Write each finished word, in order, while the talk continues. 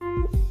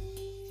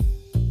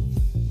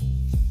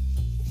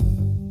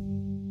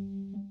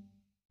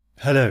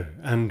Hello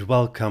and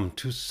welcome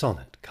to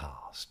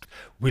Sonnetcast,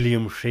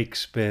 William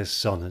Shakespeare's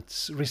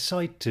sonnets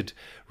recited,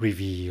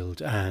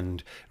 revealed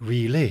and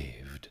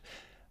relived.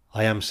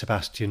 I am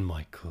Sebastian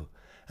Michael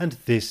and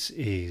this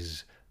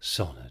is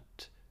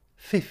Sonnet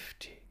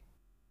 50.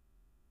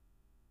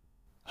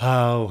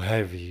 How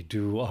heavy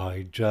do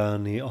I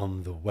journey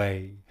on the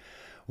way,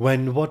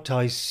 when what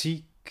I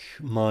seek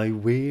my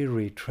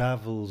weary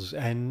travels'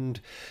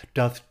 end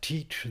doth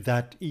teach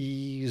that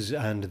ease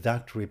and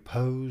that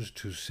repose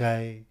to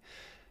say,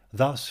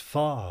 thus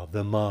far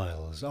the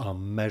miles are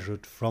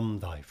measured from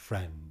thy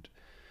friend.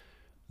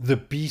 The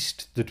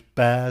beast that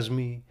bears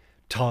me,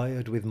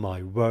 tired with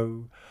my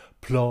woe,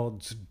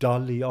 plods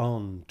dully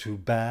on to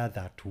bear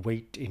that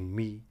weight in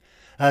me,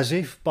 as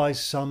if by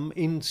some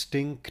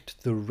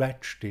instinct the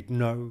wretch did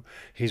know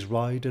his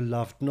rider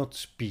loved not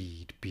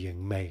speed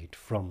being made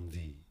from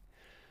thee.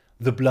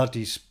 The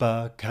bloody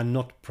spur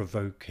cannot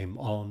provoke him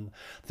on,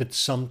 that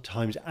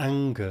sometimes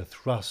anger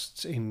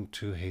thrusts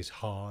into his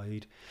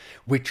hide,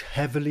 which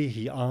heavily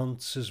he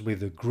answers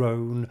with a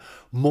groan,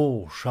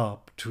 more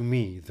sharp to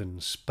me than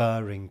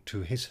spurring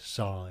to his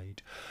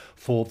side,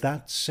 for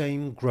that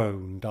same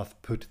groan doth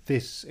put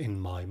this in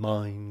my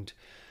mind,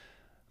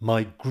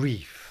 my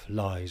grief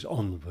lies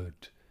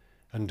onward,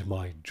 and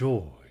my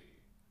joy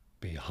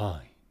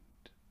behind.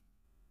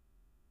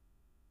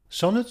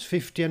 Sonnets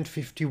 50 and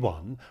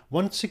 51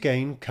 once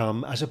again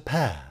come as a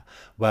pair,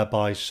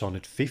 whereby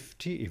Sonnet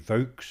 50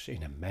 evokes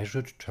in a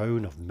measured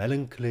tone of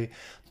melancholy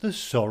the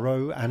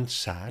sorrow and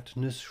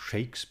sadness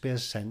Shakespeare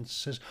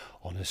senses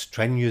on a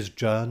strenuous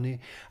journey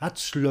at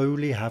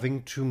slowly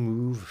having to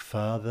move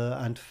further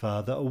and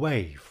further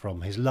away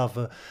from his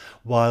lover,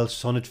 while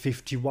Sonnet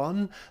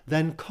 51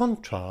 then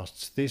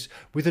contrasts this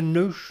with a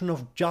notion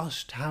of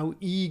just how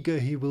eager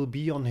he will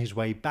be on his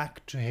way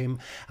back to him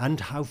and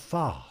how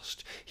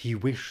fast he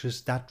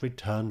wishes that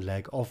return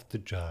leg of the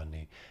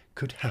journey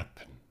could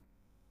happen.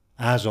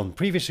 As on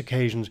previous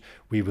occasions,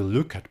 we will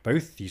look at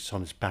both these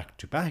sonnets back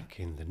to back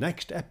in the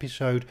next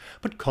episode,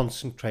 but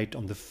concentrate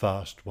on the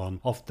first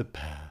one of the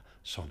pair,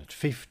 Sonnet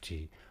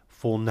 50,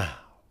 for now.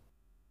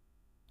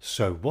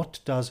 So what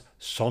does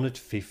Sonnet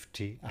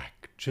 50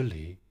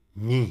 actually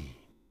mean?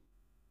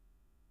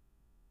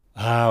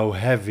 How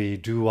heavy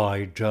do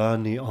I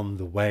journey on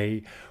the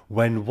way,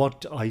 when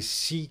what I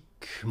seek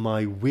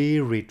my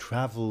weary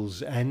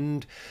travels'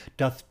 end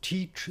doth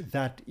teach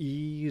that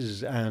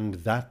ease and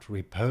that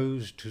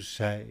repose to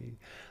say,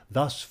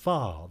 thus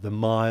far the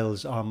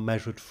miles are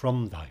measured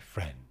from thy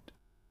friend.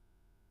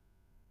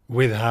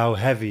 With how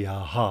heavy a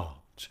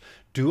heart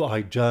do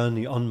I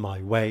journey on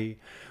my way,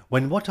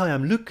 when what I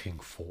am looking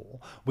for,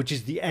 which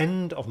is the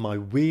end of my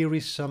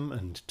wearisome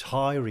and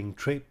tiring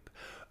trip,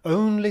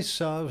 only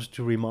serves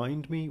to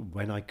remind me,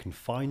 when I can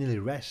finally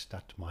rest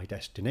at my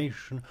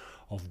destination,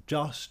 of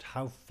just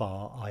how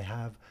far I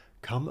have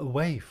come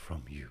away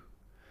from you.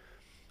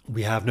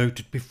 We have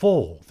noted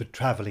before that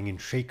travelling in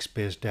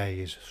Shakespeare's day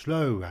is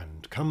slow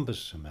and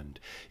cumbersome and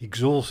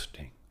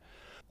exhausting.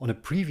 On a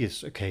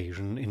previous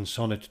occasion, in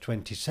Sonnet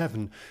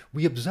 27,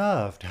 we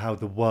observed how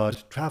the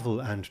word travel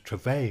and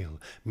travail,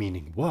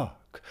 meaning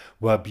work,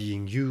 were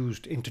being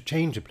used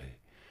interchangeably.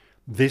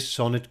 This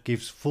sonnet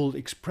gives full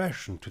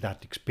expression to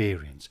that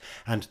experience,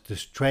 and the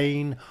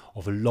strain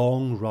of a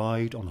long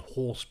ride on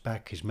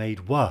horseback is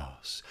made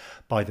worse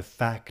by the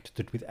fact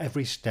that with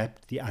every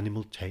step the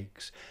animal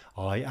takes,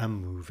 I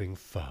am moving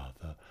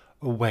further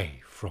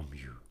away from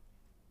you.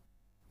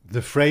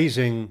 The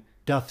phrasing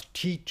doth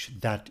teach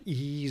that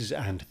ease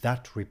and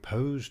that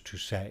repose to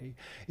say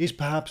is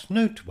perhaps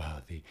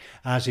noteworthy,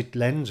 as it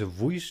lends a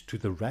voice to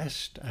the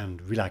rest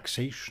and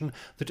relaxation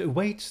that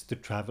awaits the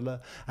traveller,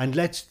 and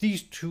lets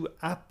these two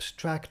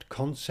abstract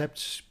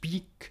concepts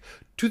speak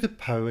to the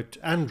poet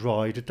and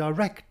rider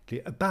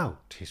directly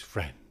about his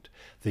friend,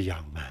 the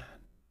young man.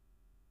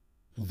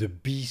 The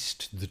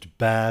beast that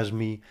bears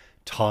me,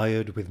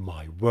 tired with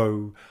my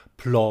woe,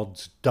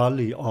 plods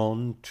dully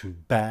on to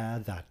bear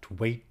that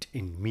weight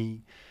in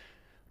me.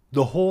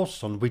 The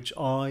horse on which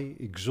I,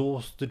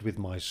 exhausted with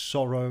my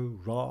sorrow,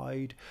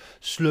 ride,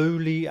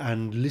 slowly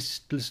and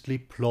listlessly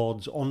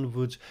plods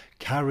onwards,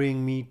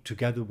 carrying me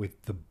together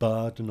with the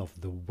burden of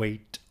the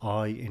weight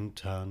I in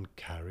turn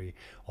carry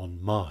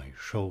on my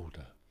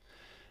shoulder.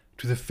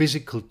 To the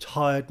physical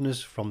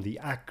tiredness from the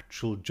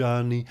actual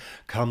journey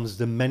comes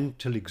the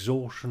mental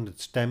exhaustion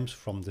that stems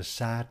from the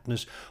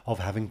sadness of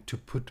having to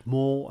put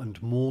more and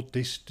more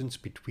distance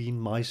between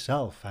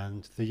myself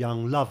and the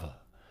young lover.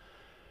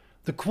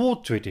 The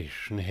quarto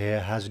edition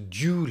here has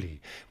duly,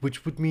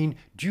 which would mean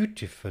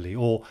dutifully,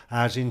 or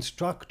as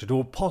instructed,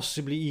 or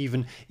possibly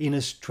even in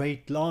a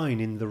straight line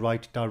in the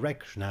right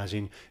direction, as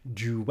in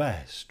due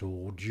west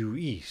or due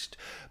east.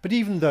 But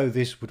even though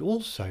this would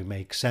also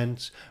make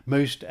sense,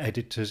 most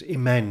editors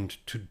emend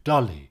to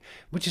dully,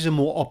 which is a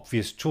more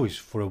obvious choice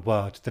for a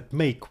word that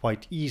may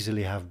quite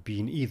easily have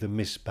been either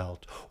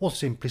misspelt or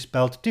simply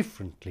spelt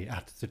differently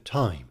at the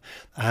time.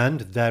 And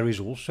there is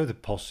also the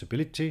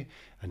possibility,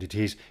 and it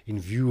is, in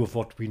view of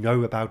what we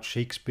know about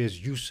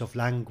Shakespeare's use of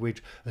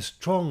language, a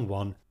strong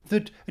one,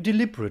 that a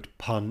deliberate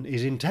pun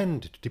is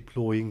intended,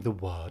 deploying the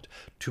word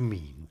to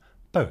mean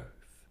both.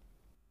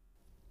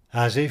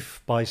 As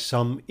if by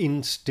some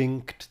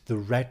instinct the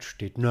wretch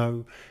did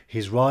know,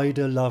 his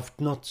rider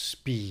loved not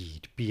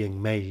speed,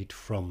 being made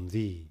from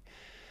thee.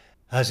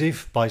 As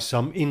if by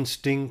some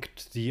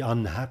instinct the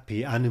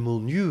unhappy animal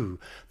knew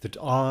that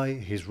I,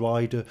 his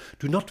rider,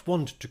 do not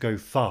want to go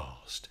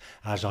fast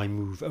as I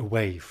move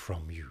away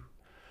from you.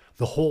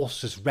 The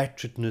horse's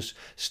wretchedness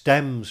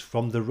stems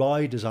from the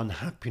rider's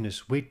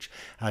unhappiness, which,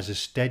 as a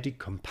steady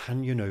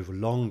companion over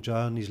long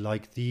journeys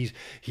like these,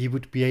 he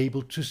would be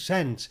able to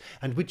sense,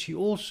 and which he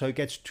also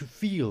gets to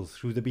feel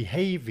through the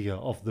behaviour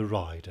of the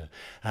rider,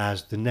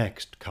 as the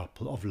next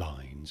couple of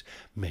lines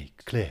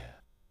make clear.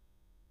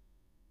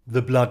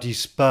 The bloody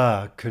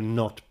spur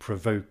cannot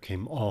provoke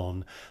him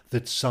on,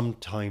 that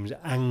sometimes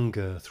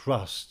anger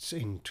thrusts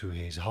into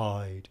his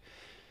hide.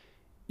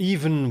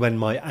 Even when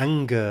my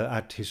anger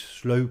at his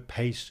slow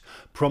pace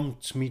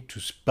prompts me to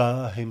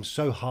spur him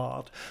so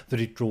hard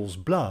that it draws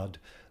blood,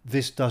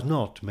 this does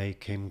not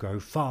make him go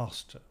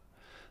faster.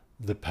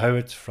 The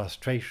poet's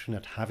frustration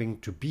at having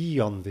to be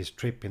on this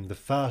trip in the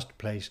first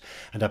place,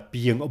 and at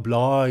being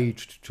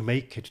obliged to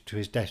make it to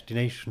his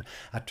destination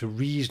at a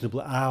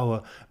reasonable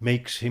hour,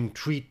 makes him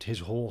treat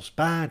his horse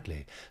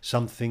badly,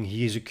 something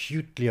he is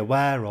acutely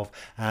aware of,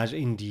 as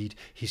indeed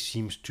he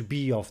seems to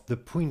be of the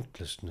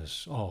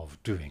pointlessness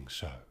of doing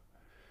so.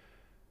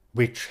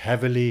 Which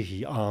heavily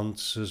he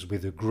answers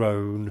with a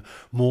groan,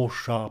 more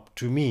sharp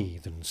to me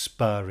than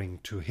spurring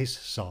to his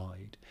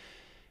side.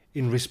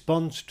 In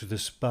response to the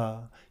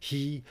spur,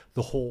 he,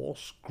 the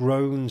horse,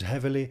 groans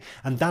heavily,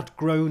 and that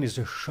groan is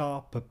a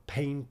sharper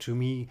pain to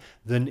me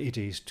than it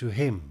is to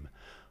him.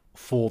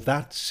 For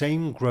that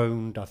same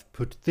groan doth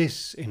put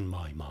this in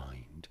my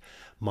mind: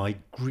 my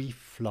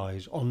grief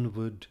lies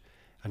onward,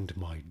 and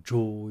my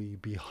joy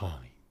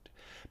behind.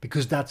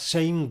 Because that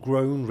same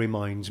groan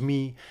reminds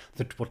me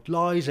that what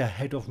lies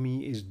ahead of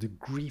me is the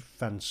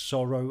grief and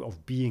sorrow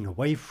of being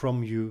away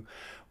from you,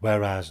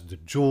 whereas the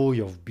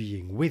joy of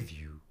being with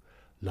you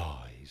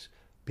lies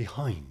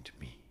behind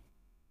me.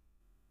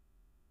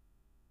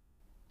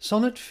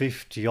 Sonnet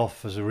 50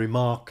 offers a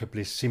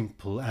remarkably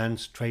simple and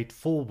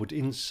straightforward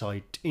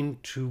insight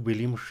into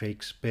William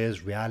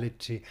Shakespeare's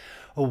reality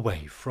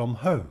away from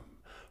home.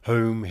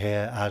 Home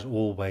here, as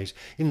always,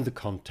 in the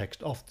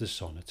context of the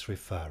sonnets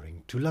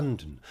referring to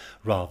London,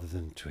 rather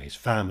than to his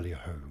family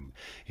home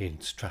in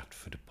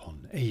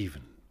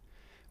Stratford-upon-Avon.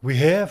 We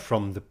hear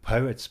from the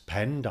poet's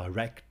pen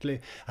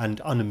directly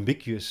and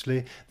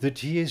unambiguously that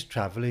he is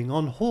travelling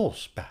on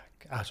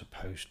horseback, as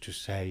opposed to,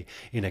 say,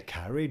 in a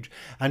carriage,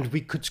 and we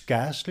could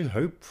scarcely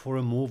hope for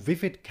a more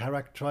vivid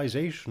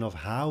characterization of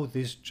how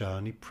this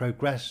journey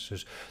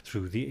progresses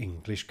through the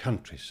English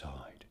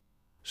countryside.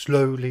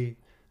 Slowly,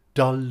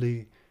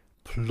 dully,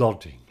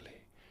 ploddingly.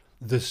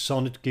 The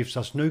sonnet gives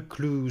us no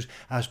clues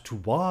as to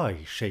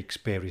why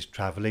Shakespeare is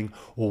travelling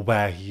or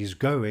where he is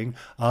going,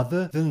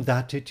 other than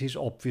that it is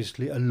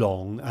obviously a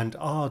long and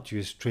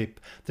arduous trip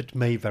that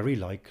may very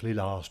likely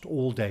last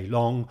all day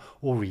long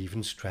or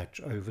even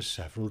stretch over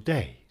several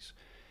days.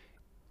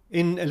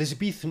 In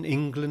Elizabethan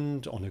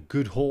England, on a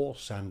good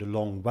horse and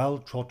along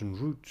well-trodden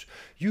routes,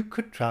 you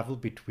could travel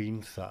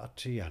between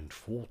 30 and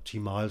 40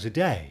 miles a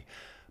day,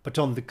 but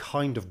on the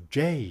kind of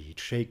jade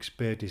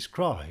Shakespeare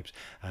describes,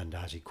 and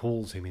as he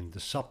calls him in the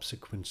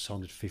subsequent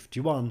Sonnet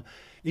 51,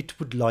 it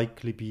would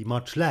likely be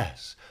much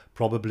less,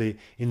 probably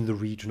in the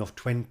region of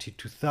 20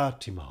 to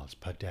 30 miles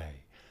per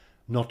day.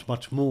 Not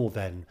much more,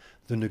 then,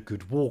 than a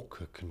good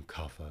walker can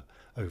cover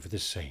over the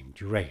same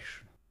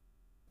duration.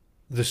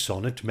 The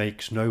sonnet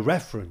makes no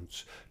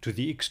reference to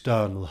the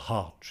external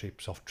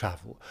hardships of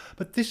travel,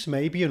 but this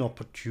may be an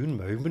opportune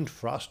moment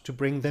for us to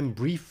bring them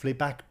briefly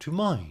back to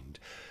mind.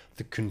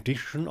 The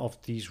condition of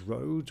these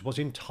roads was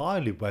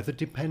entirely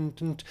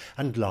weather-dependent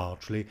and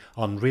largely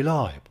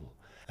unreliable.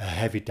 A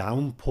heavy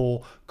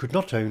downpour could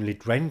not only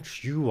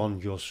drench you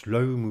on your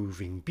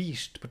slow-moving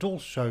beast, but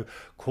also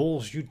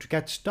cause you to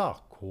get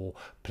stuck or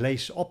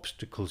place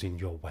obstacles in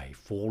your way.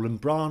 Fallen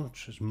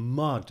branches,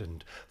 mud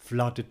and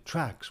flooded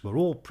tracks were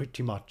all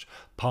pretty much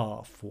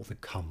par for the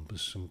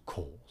cumbersome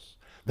course.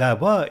 There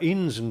were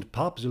inns and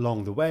pubs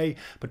along the way,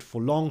 but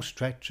for long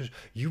stretches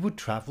you would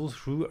travel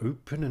through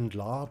open and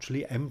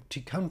largely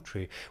empty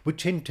country,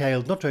 which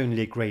entailed not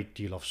only a great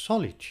deal of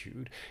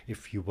solitude,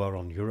 if you were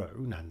on your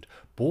own, and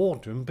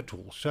boredom, but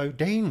also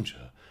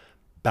danger.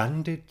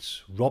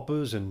 Bandits,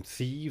 robbers and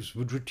thieves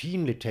would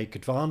routinely take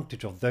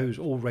advantage of those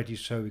already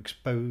so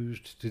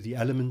exposed to the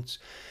elements,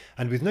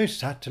 and with no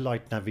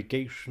satellite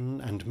navigation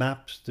and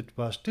maps that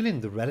were still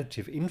in the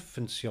relative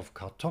infancy of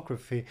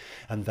cartography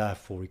and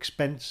therefore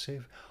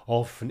expensive,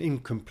 often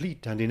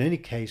incomplete and in any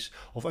case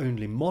of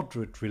only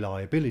moderate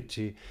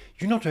reliability,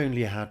 you not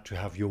only had to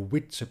have your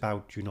wits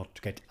about you not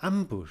to get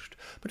ambushed,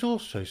 but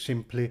also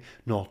simply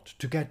not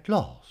to get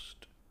lost.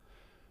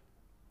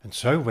 And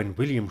so when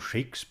William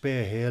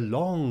Shakespeare here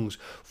longs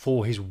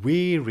for his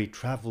weary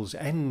travel's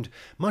end,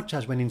 much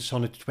as when in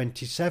Sonnet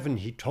 27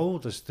 he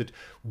told us that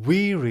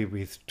weary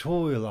with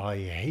toil I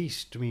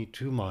haste me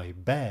to my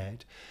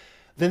bed,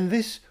 then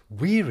this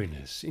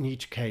weariness in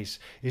each case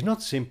is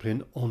not simply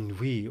an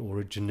ennui or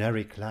a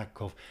generic lack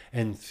of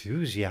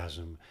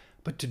enthusiasm,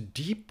 but a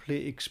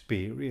deeply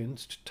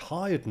experienced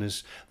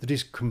tiredness that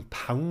is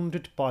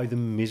compounded by the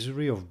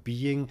misery of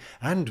being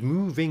and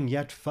moving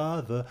yet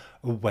further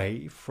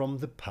away from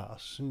the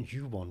person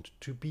you want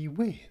to be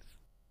with.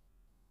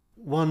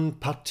 One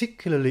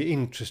particularly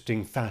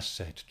interesting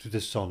facet to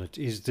the sonnet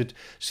is that,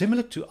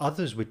 similar to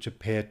others which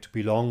appear to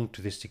belong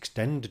to this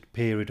extended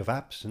period of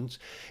absence,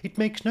 it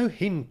makes no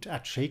hint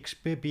at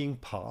Shakespeare being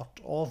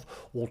part of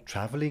or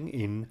travelling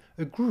in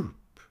a group.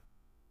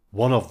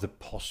 One of the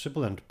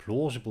possible and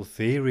plausible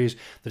theories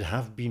that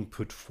have been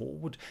put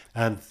forward,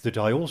 and that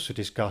I also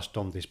discussed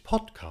on this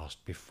podcast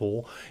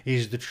before,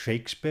 is that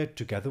Shakespeare,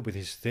 together with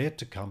his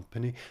theatre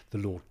company, the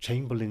Lord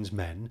Chamberlain's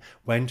Men,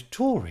 went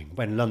touring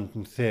when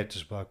London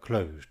theatres were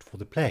closed for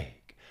the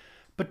plague.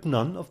 But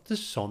none of the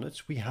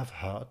sonnets we have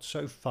heard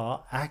so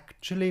far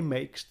actually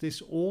makes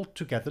this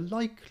altogether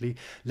likely,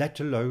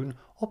 let alone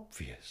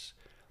obvious.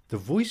 The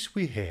voice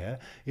we hear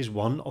is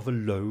one of a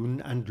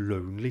lone and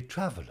lonely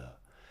traveller.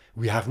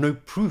 We have no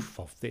proof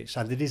of this,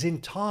 and it is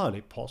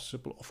entirely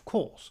possible, of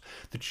course,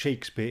 that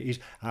Shakespeare is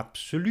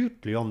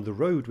absolutely on the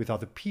road with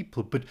other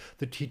people, but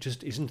that he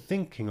just isn't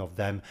thinking of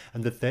them,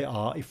 and that they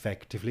are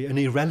effectively an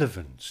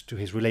irrelevance to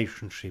his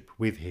relationship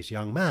with his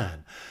young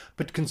man.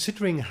 But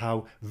considering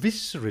how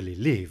viscerally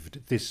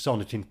lived this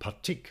sonnet in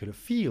particular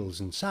feels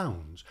and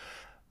sounds,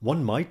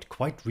 one might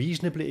quite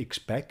reasonably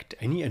expect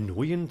any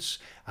annoyance,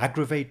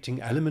 aggravating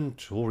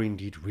element, or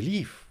indeed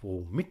relief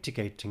or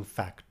mitigating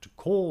fact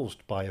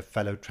caused by a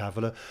fellow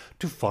traveller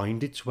to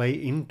find its way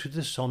into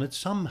the sonnet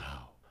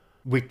somehow.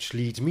 Which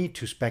leads me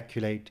to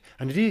speculate,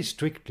 and it is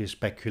strictly a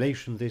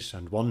speculation this,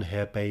 and one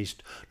here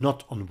based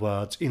not on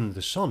words in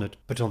the sonnet,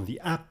 but on the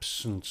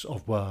absence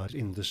of words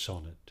in the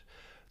sonnet,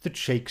 that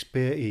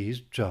Shakespeare is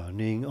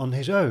journeying on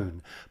his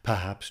own,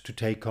 perhaps to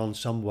take on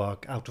some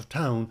work out of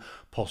town,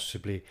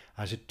 possibly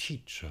as a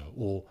teacher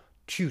or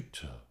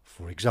tutor,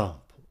 for example.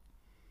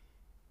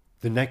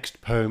 The next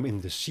poem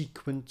in the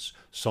sequence,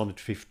 Sonnet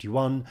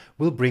 51,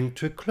 will bring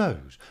to a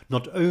close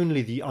not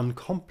only the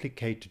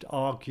uncomplicated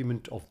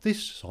argument of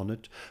this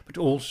sonnet, but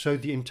also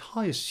the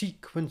entire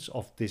sequence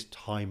of this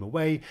time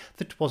away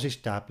that was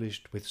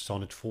established with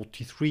Sonnet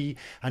 43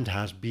 and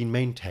has been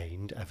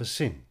maintained ever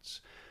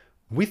since.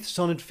 With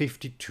Sonnet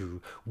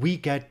 52, we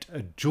get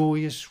a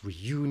joyous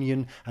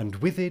reunion, and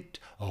with it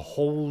a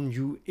whole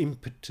new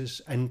impetus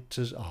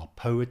enters our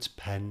poet's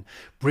pen,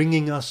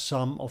 bringing us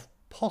some of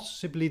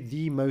possibly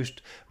the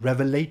most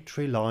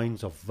revelatory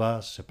lines of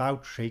verse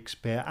about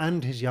Shakespeare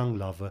and his young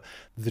lover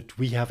that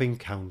we have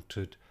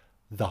encountered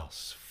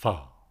thus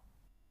far.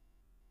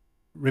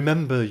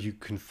 Remember, you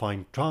can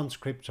find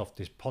transcripts of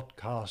this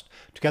podcast,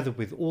 together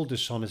with all the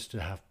sonnets that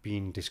have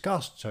been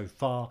discussed so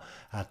far,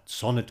 at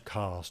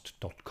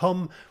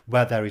sonnetcast.com,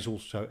 where there is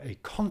also a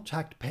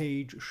contact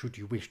page should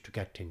you wish to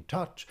get in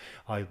touch.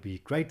 I'll be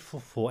grateful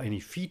for any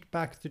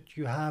feedback that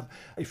you have.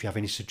 If you have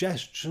any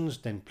suggestions,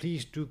 then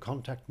please do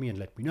contact me and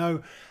let me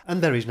know.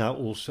 And there is now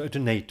also a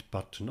donate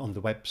button on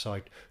the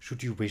website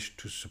should you wish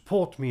to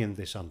support me in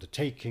this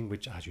undertaking,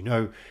 which, as you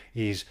know,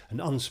 is an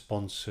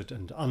unsponsored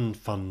and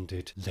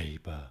unfunded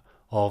labour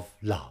of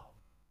love.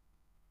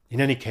 In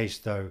any case,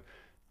 though,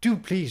 do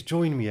please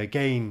join me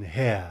again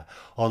here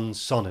on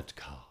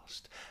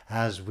Sonnetcast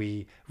as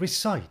we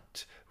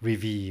recite,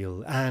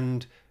 reveal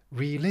and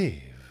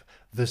relive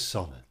the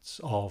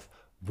sonnets of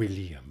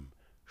William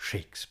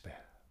Shakespeare.